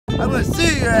I'm gonna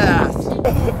see your ass.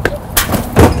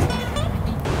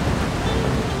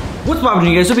 What's poppin',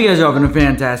 you guys? Hope you guys are having a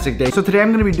fantastic day. So today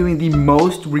I'm gonna be doing the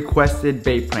most requested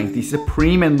bait prank, the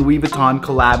Supreme and Louis Vuitton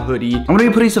collab hoodie. I'm gonna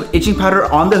be putting some itching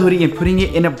powder on the hoodie and putting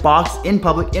it in a box in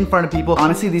public in front of people.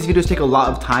 Honestly, these videos take a lot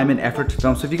of time and effort to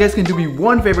film, so if you guys can do me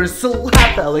one favor,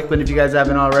 slap that like button if you guys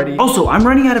haven't already. Also, I'm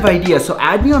running out of ideas, so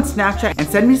add me on Snapchat and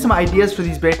send me some ideas for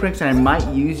these bait pranks, and I might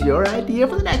use your idea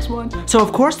for the next one. So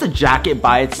of course the jacket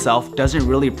by itself doesn't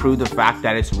really prove the fact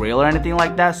that it's real or anything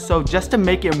like that, so just to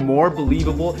make it more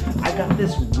believable, I got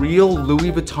this real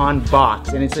Louis Vuitton box,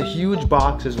 and it's a huge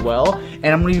box as well, and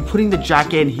I'm gonna be putting the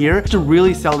jacket in here to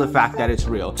really sell the fact that it's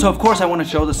real. So of course I want to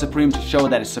show the Supreme to show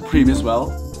that it's Supreme as well.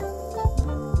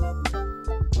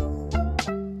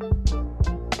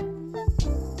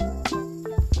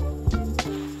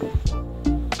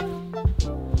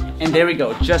 And there we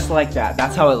go, just like that.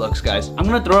 That's how it looks, guys. I'm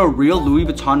gonna throw a real Louis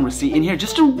Vuitton receipt in here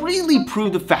just to really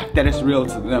prove the fact that it's real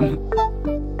to them.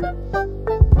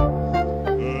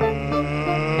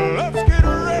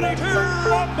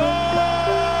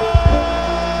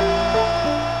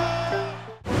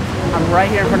 I'm right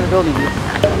here in front of the building, dude.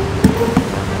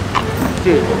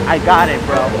 Dude, I got it,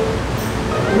 bro.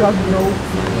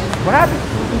 What happened?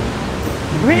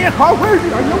 You hit a car? Where is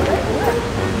it? Are you okay?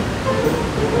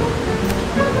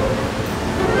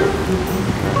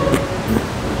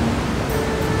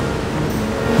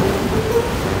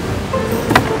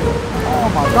 Oh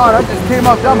my God, I just came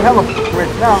up. I'm hella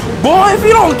rich now. Boy, if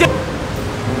you don't get...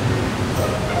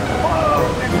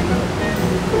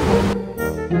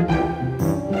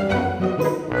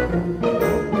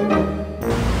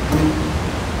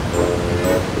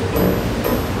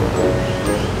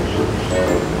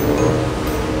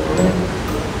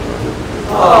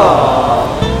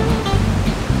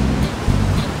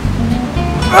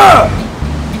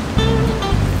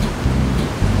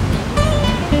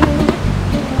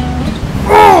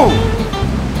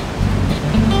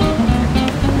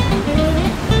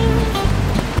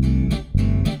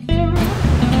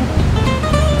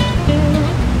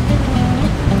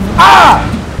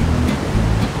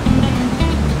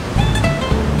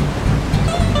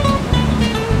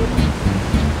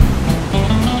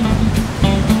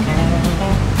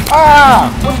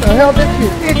 What the hell? That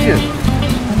shit itches.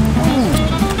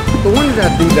 So when did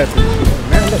that do that to you,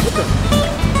 man? Look, what the...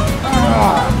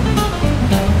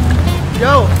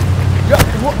 Yo,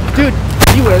 dude,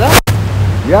 you wear that?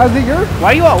 Yeah, is it yours?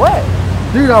 Why are you all wet?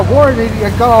 Dude, I wore it.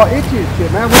 It got all itchy and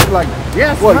shit, man. What, like,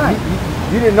 yes, what?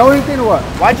 You didn't know anything or what?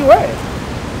 Why'd you wear it?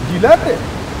 You left it.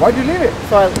 Why'd you leave it?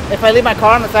 So if I leave my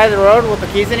car on the side of the road with the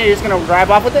keys in it, you're just gonna drive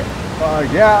off with it?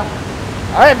 Yeah.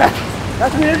 All right, man.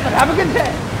 That's weird, but have a good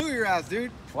day. Ass,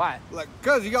 dude. Why? Like,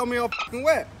 cause you got me all fucking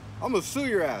wet. I'm gonna sue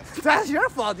your ass. That's your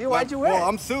fault, dude. Why'd you wear it? Well,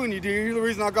 I'm suing you, dude. You're the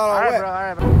reason I got all wet. All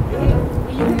right, bro.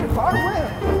 You hit your car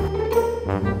wet.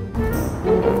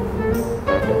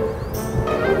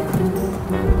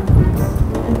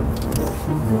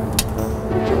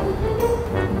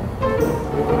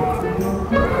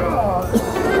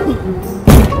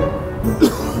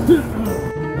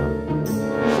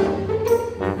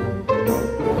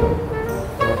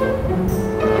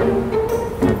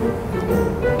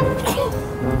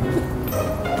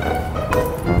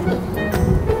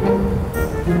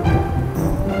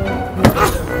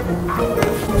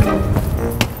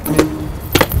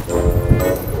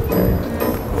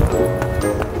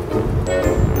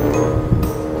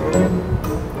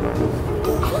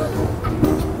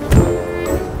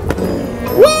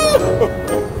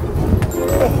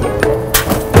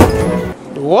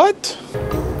 What?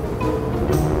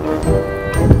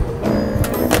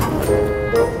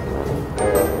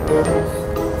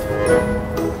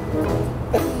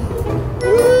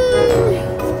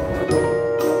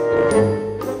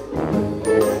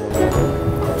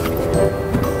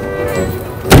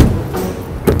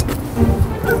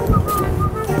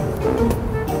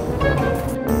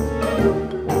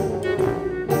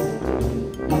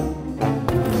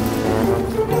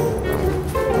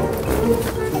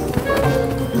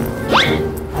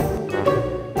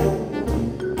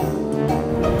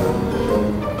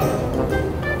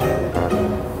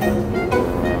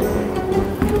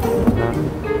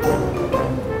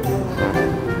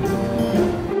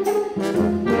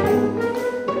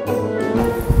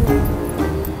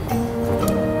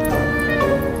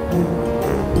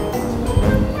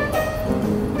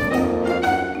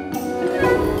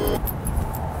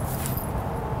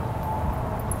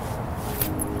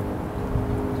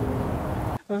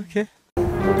 Okay.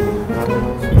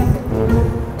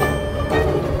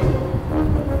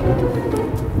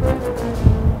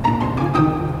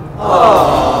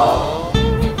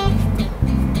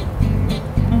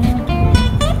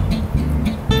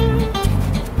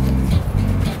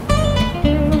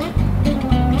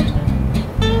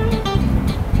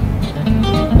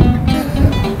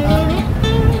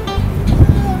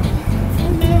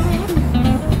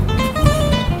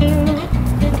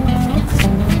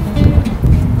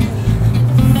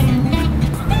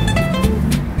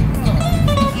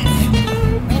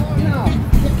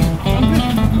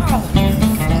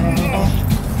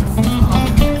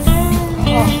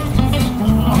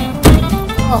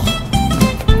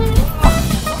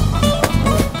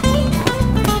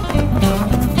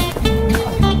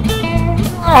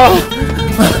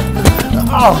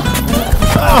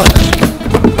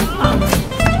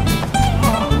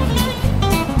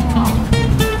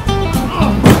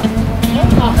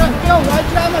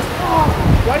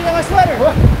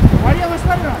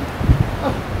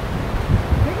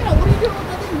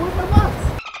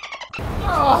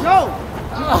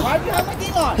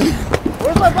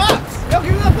 my box? Yo,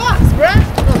 give me the box, bruh.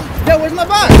 Yo, where's my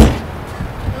box?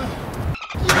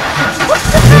 What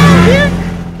the hell, dude?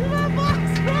 Give me my box,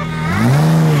 bruh.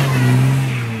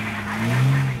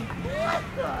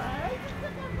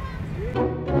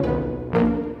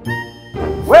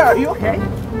 Where are you? Okay.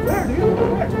 Where, dude?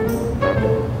 Where?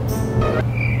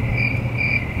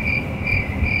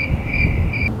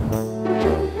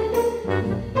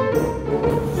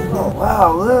 Oh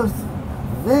wow, lives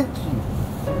Vinci.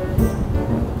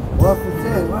 What is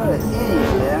this? What an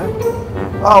idiot, man.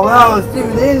 Oh wow, let's see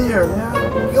what's in here, man.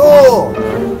 Yo!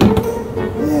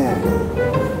 Yeah.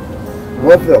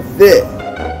 What's a fit?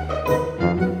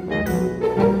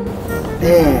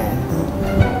 Man.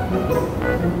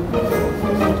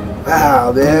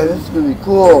 Wow, man, this is gonna be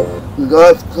cool. We go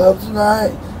out to the club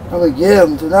tonight. I'm gonna get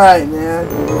him tonight, man.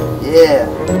 Yeah.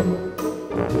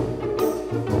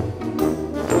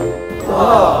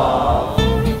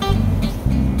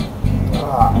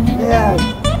 Oh, man.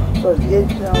 Let's get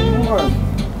down more.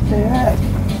 Say heck.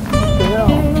 What the hell?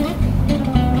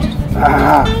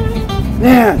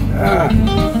 Man.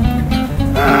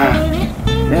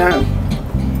 Man.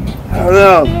 I don't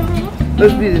know.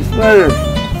 Must be the sweater.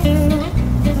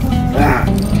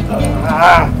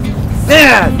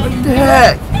 Man, what the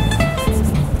heck?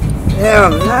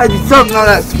 Damn, there had to be something on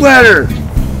that sweater.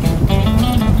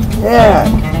 Yeah.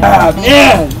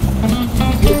 Man.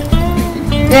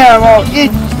 Damn, I'm all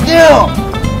itchy still.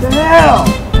 What the hell?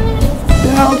 What the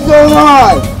hell's going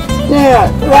on? Damn.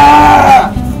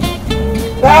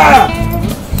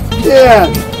 Damn.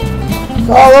 It's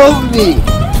all over me.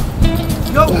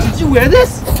 Yo, did you wear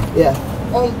this? Yeah.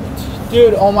 Oh,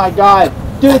 dude, oh my god.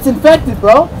 Dude, it's infected,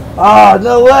 bro. Oh,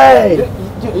 no way.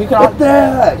 Dude, you can, what the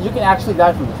heck? You can actually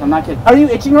die from this. I'm not kidding. Are you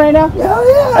itching right now? Hell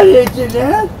yeah, I'm itching,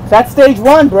 man. That's stage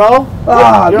 1, bro.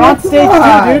 Oh, you're on stage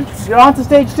 2, dude. You're on to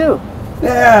stage 2.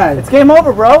 Man. It's game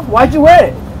over, bro. Why'd you wear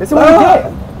it? This is what you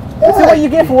get. This is what you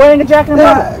get for wearing a jacket and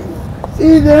bottle.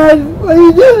 See, man, what are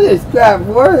you doing this crap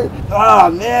for?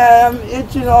 Oh, man, I'm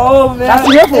itching all over, man. That's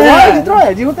enough. Why did you throw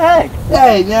it, dude? What the heck?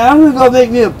 Hey, man, I'm gonna go make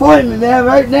me an appointment, man,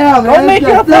 right now, man. Go make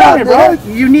your appointment, bro.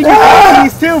 You need to get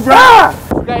these too, bro.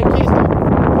 Okay, keys. I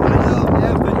know,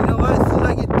 man, but you know what? As soon as I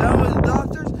get done with the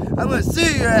doctors, I'm gonna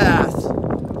sue your ass.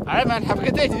 All right, man. Have a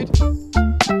good day, dude.